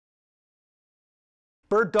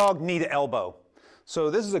Bird dog knee to elbow. So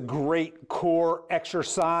this is a great core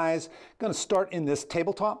exercise. I'm going to start in this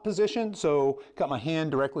tabletop position. So got my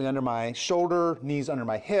hand directly under my shoulder, knees under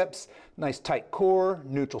my hips, nice tight core,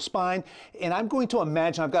 neutral spine. And I'm going to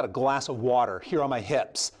imagine I've got a glass of water here on my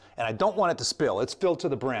hips, and I don't want it to spill. It's filled to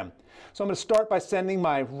the brim. So I'm going to start by sending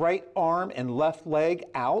my right arm and left leg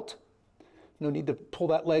out. No need to pull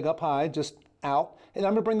that leg up high, just out. And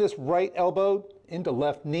I'm going to bring this right elbow into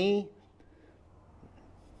left knee.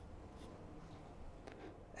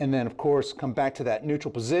 And then, of course, come back to that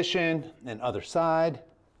neutral position and other side.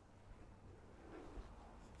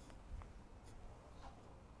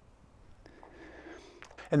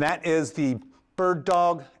 And that is the bird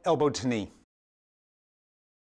dog elbow to knee.